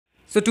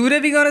So today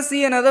we're gonna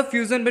see another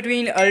fusion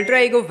between Ultra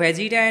Ego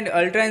Vegeta and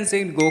Ultra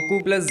Instinct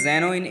Goku plus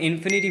Zeno in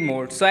Infinity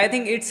mode. So I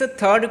think it's a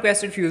third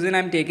requested fusion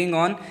I'm taking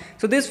on.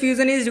 So this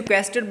fusion is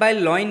requested by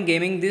Loin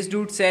Gaming. This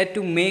dude said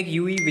to make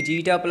UE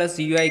Vegeta plus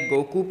UI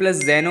Goku plus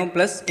Zeno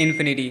plus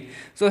Infinity.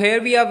 So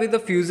here we are with the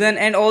fusion,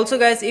 and also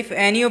guys, if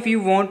any of you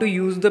want to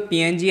use the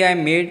PNG I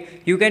made,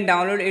 you can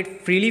download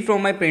it freely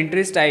from my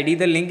Pinterest ID.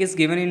 The link is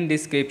given in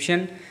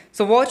description.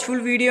 So watch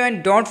full video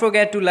and don't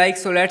forget to like.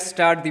 So let's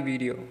start the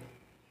video.